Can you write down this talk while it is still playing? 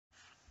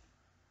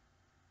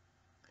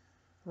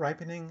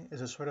Ripening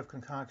is a sort of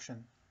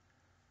concoction,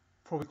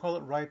 for we call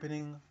it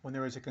ripening when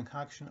there is a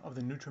concoction of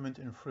the nutriment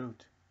in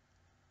fruit.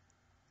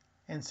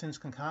 And since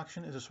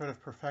concoction is a sort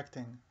of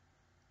perfecting,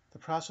 the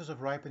process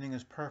of ripening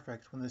is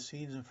perfect when the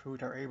seeds in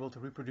fruit are able to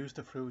reproduce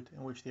the fruit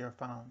in which they are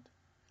found.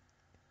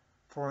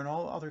 For in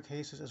all other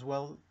cases as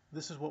well,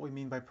 this is what we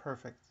mean by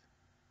perfect.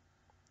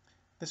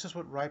 This is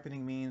what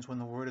ripening means when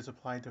the word is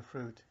applied to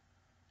fruit.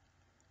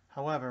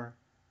 However,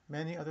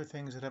 many other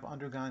things that have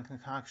undergone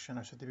concoction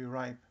are said to be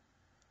ripe,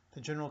 the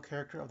general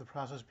character of the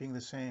process being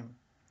the same,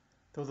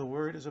 though the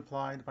word is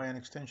applied by an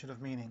extension of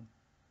meaning.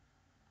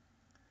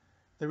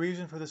 The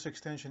reason for this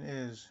extension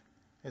is,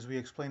 as we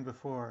explained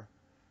before,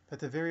 that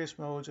the various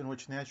modes in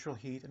which natural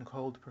heat and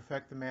cold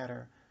perfect the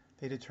matter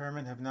they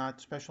determine have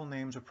not special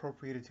names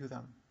appropriated to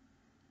them.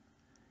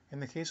 In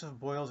the case of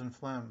boils and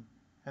phlegm,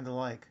 and the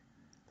like,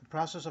 the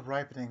process of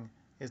ripening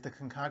is the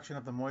concoction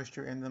of the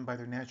moisture in them by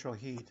their natural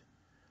heat,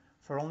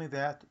 for only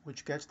that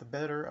which gets the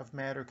better of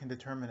matter can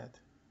determine it.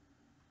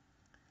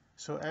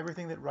 So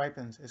everything that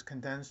ripens is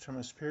condensed from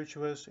a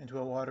spirituous into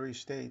a watery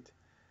state,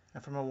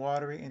 and from a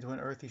watery into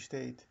an earthy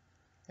state,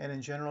 and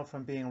in general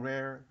from being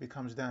rare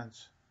becomes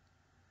dense.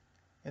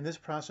 In this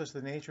process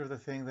the nature of the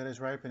thing that is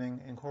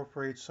ripening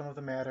incorporates some of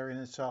the matter in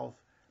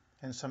itself,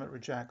 and some it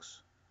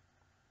rejects.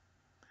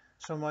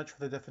 So much for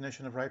the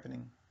definition of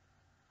ripening.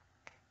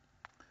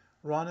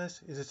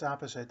 Rawness is its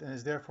opposite and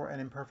is therefore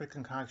an imperfect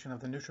concoction of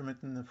the nutriment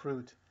in the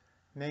fruit,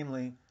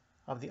 namely,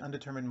 of the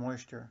undetermined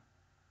moisture.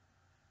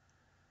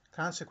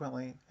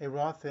 Consequently, a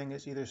raw thing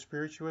is either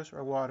spirituous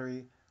or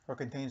watery, or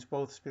contains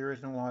both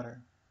spirit and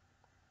water.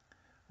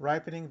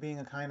 Ripening being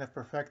a kind of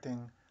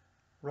perfecting,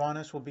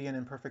 rawness will be an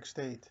imperfect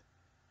state.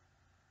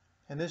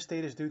 And this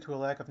state is due to a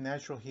lack of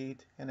natural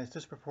heat and its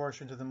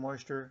disproportion to the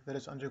moisture that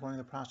is undergoing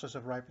the process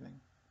of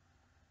ripening.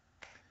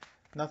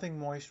 Nothing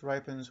moist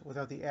ripens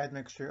without the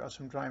admixture of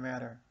some dry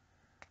matter.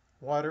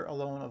 Water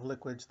alone of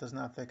liquids does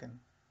not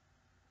thicken.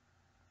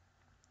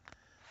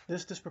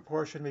 This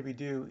disproportion may be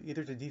due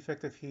either to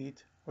defect of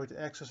heat or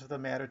to excess of the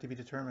matter to be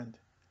determined.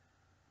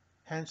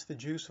 Hence the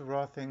juice of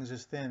raw things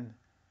is thin,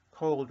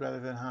 cold rather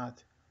than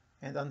hot,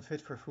 and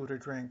unfit for food or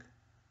drink.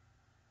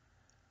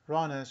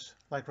 Rawness,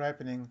 like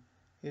ripening,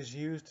 is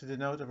used to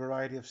denote a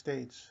variety of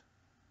states.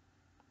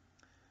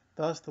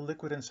 Thus the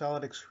liquid and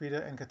solid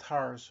excreta and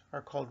catarrhs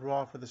are called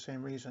raw for the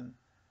same reason.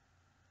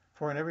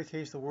 For in every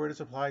case the word is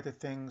applied to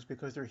things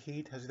because their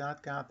heat has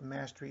not got the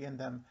mastery in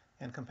them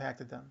and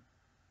compacted them.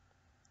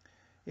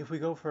 If we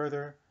go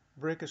further,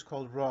 brick is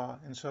called raw,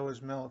 and so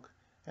is milk,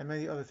 and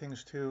many other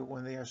things too,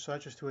 when they are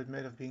such as to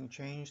admit of being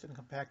changed and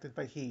compacted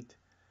by heat,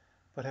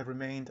 but have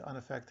remained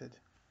unaffected.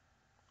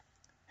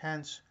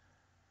 Hence,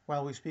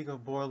 while we speak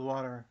of boiled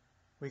water,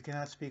 we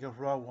cannot speak of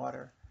raw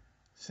water,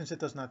 since it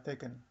does not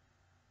thicken.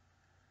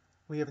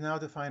 We have now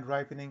defined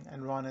ripening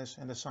and rawness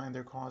and assigned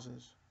their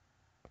causes.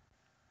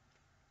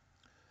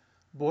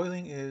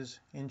 Boiling is,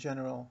 in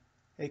general,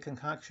 a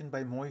concoction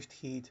by moist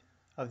heat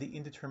of the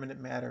indeterminate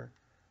matter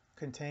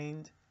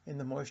contained in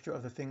the moisture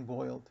of the thing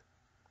boiled,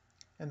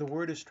 and the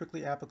word is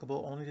strictly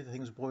applicable only to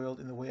things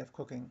boiled in the way of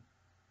cooking.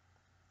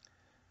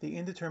 The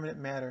indeterminate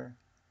matter,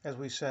 as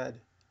we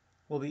said,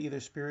 will be either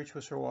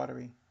spirituous or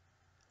watery.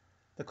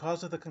 The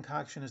cause of the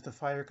concoction is the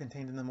fire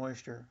contained in the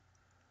moisture,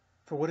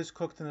 for what is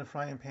cooked in the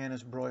frying pan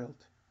is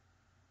broiled.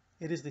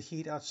 It is the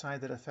heat outside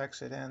that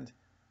affects it, and,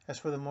 as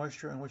for the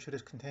moisture in which it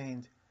is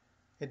contained,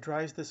 it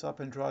dries this up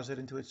and draws it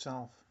into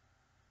itself.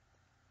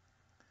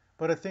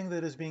 But a thing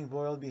that is being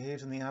boiled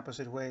behaves in the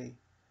opposite way.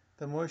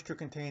 The moisture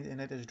contained in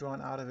it is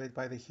drawn out of it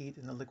by the heat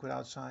in the liquid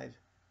outside.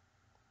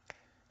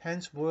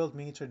 Hence boiled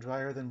meats are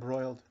drier than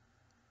broiled,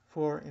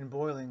 for, in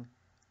boiling,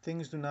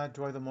 things do not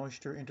draw the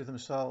moisture into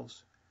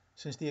themselves,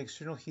 since the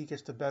external heat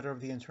gets the better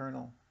of the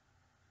internal.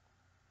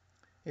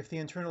 If the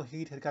internal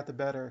heat had got the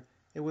better,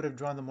 it would have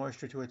drawn the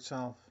moisture to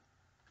itself.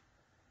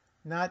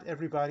 Not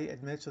everybody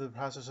admits of the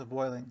process of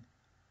boiling.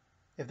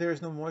 If there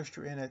is no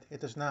moisture in it,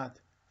 it does not,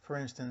 for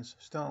instance,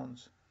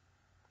 stones.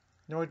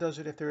 Nor does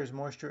it if there is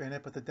moisture in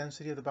it, but the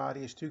density of the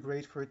body is too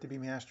great for it to be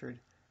mastered,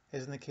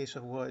 as in the case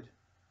of wood.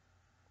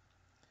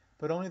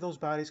 But only those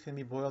bodies can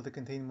be boiled that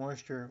contain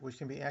moisture which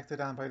can be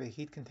acted on by the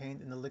heat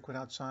contained in the liquid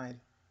outside.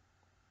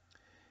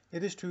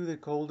 It is true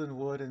that gold and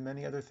wood and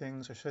many other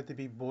things are said to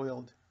be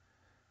boiled,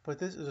 but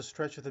this is a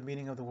stretch of the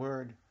meaning of the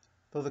word,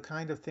 though the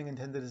kind of thing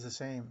intended is the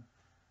same.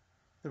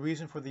 The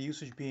reason for the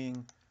usage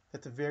being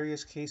that the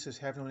various cases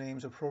have no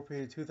names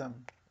appropriated to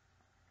them.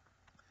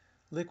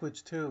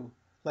 Liquids, too,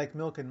 like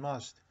milk and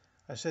must,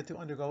 are said to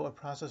undergo a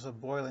process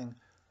of boiling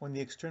when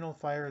the external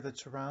fire that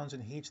surrounds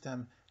and heats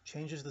them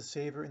changes the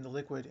savor in the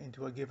liquid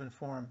into a given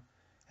form,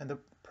 and the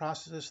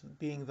process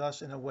being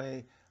thus in a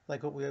way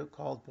like what we have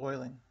called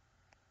boiling.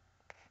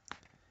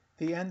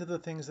 The end of the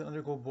things that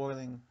undergo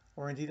boiling,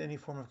 or indeed any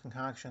form of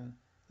concoction,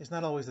 is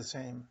not always the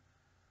same.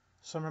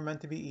 Some are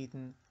meant to be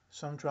eaten,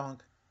 some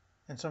drunk,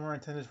 and some are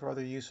intended for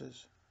other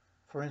uses.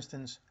 For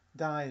instance,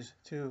 dyes,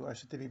 too, are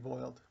said to be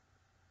boiled.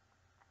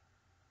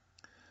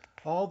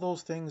 All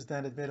those things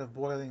then admit of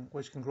boiling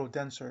which can grow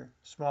denser,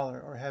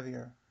 smaller, or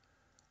heavier.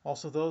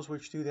 Also those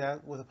which do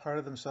that with a part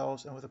of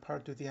themselves and with a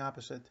part do the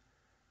opposite,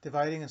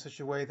 dividing in such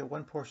a way that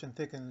one portion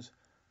thickens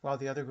while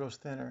the other grows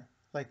thinner,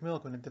 like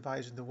milk when it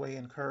divides into whey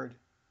and curd.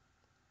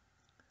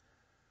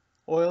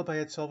 Oil by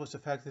itself is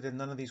affected in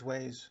none of these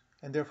ways,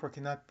 and therefore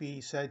cannot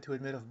be said to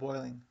admit of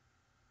boiling.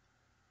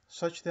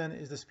 Such then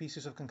is the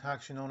species of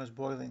concoction known as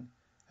boiling,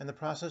 and the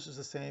process is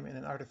the same in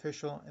an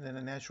artificial and in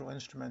a natural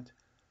instrument,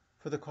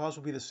 for the cause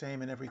will be the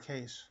same in every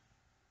case.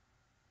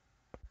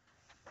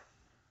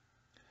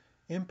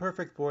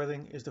 Imperfect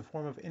boiling is the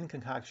form of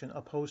inconcoction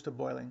opposed to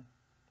boiling.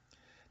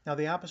 Now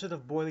the opposite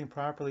of boiling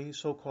properly,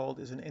 so called,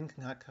 is an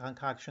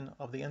inconcoction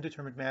of the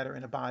undetermined matter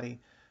in a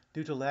body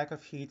due to lack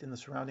of heat in the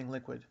surrounding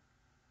liquid.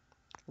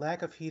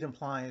 Lack of heat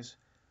implies,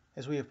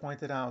 as we have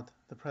pointed out,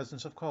 the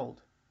presence of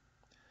cold.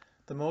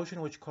 The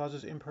motion which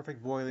causes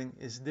imperfect boiling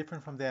is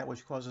different from that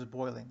which causes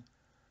boiling,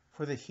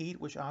 for the heat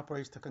which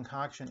operates the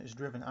concoction is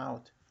driven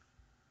out.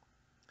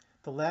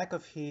 The lack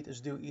of heat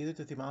is due either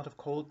to the amount of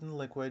cold in the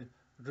liquid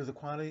or to the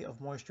quantity of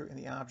moisture in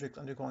the object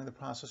undergoing the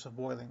process of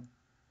boiling.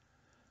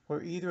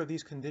 Where either of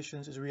these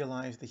conditions is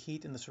realized, the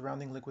heat in the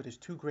surrounding liquid is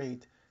too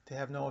great to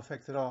have no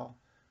effect at all,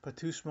 but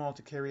too small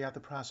to carry out the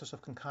process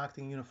of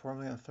concocting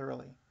uniformly and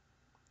thoroughly.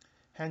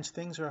 Hence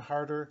things are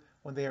harder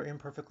when they are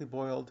imperfectly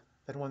boiled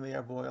than when they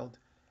are boiled,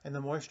 and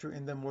the moisture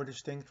in them more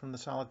distinct from the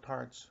solid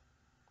parts.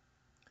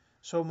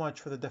 So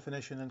much for the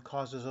definition and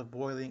causes of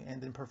boiling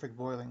and imperfect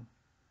boiling.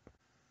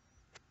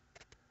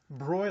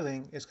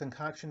 Broiling is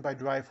concoction by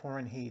dry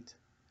foreign heat.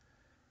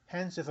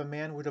 Hence, if a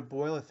man were to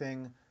boil a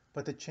thing,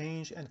 but the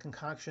change and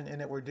concoction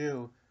in it were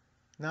due,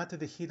 not to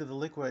the heat of the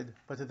liquid,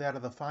 but to that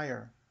of the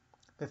fire,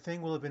 the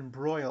thing will have been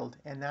broiled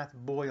and not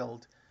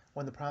boiled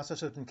when the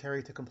process has been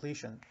carried to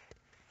completion.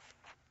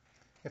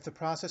 If the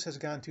process has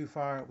gone too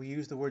far, we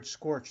use the word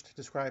scorched to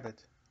describe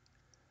it.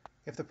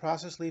 If the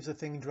process leaves the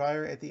thing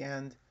drier at the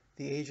end,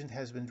 the agent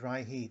has been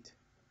dry heat.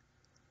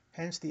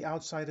 Hence the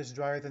outside is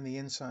drier than the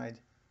inside,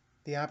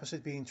 the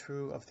opposite being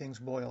true of things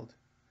boiled.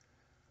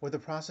 Where the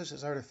process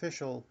is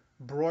artificial,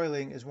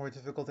 broiling is more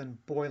difficult than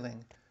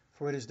boiling,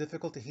 for it is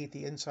difficult to heat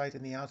the inside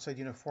and the outside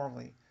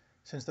uniformly,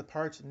 since the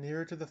parts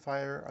nearer to the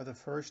fire are the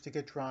first to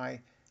get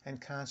dry and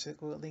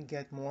consequently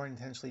get more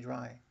intensely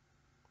dry.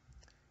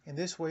 In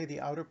this way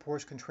the outer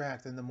pores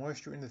contract and the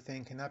moisture in the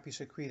thing cannot be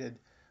secreted,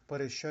 but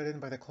is shut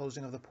in by the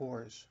closing of the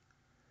pores.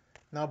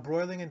 Now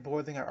broiling and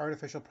boiling are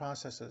artificial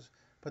processes,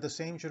 but the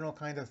same general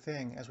kind of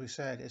thing, as we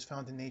said, is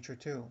found in nature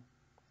too.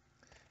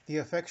 The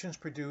affections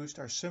produced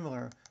are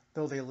similar,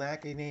 though they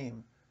lack a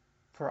name,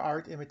 for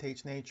art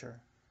imitates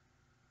nature.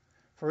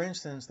 For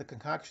instance, the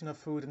concoction of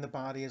food in the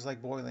body is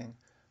like boiling,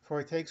 for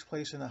it takes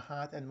place in a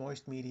hot and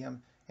moist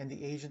medium, and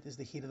the agent is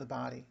the heat of the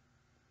body.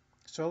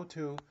 So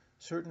too,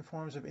 certain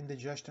forms of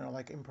indigestion are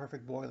like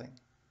imperfect boiling.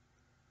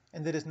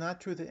 And it is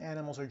not true that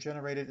animals are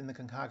generated in the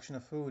concoction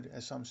of food,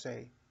 as some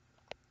say.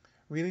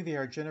 Really, they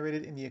are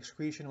generated in the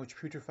excretion which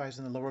putrefies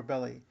in the lower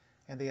belly,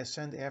 and they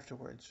ascend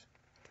afterwards.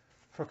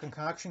 For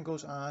concoction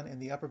goes on in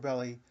the upper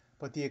belly,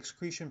 but the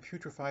excretion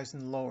putrefies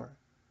in the lower.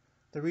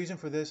 The reason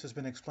for this has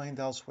been explained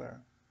elsewhere.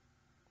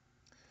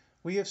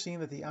 We have seen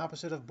that the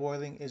opposite of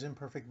boiling is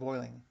imperfect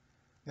boiling.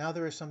 Now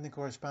there is something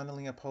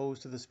correspondingly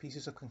opposed to the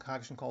species of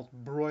concoction called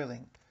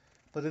broiling,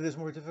 but it is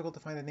more difficult to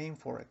find a name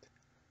for it.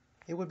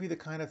 It would be the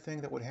kind of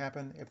thing that would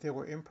happen if there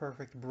were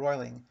imperfect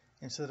broiling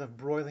instead of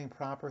broiling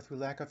proper through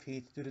lack of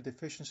heat due to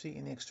deficiency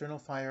in the external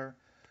fire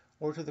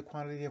or to the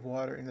quantity of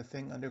water in the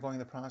thing undergoing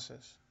the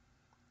process.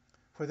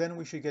 For then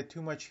we should get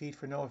too much heat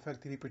for no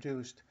effect to be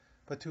produced,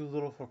 but too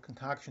little for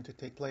concoction to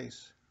take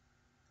place.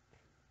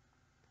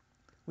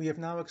 We have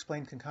now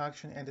explained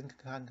concoction and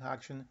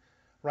inconcoction,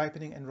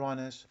 ripening and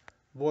rawness,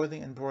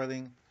 boiling and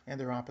broiling, and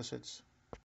their opposites.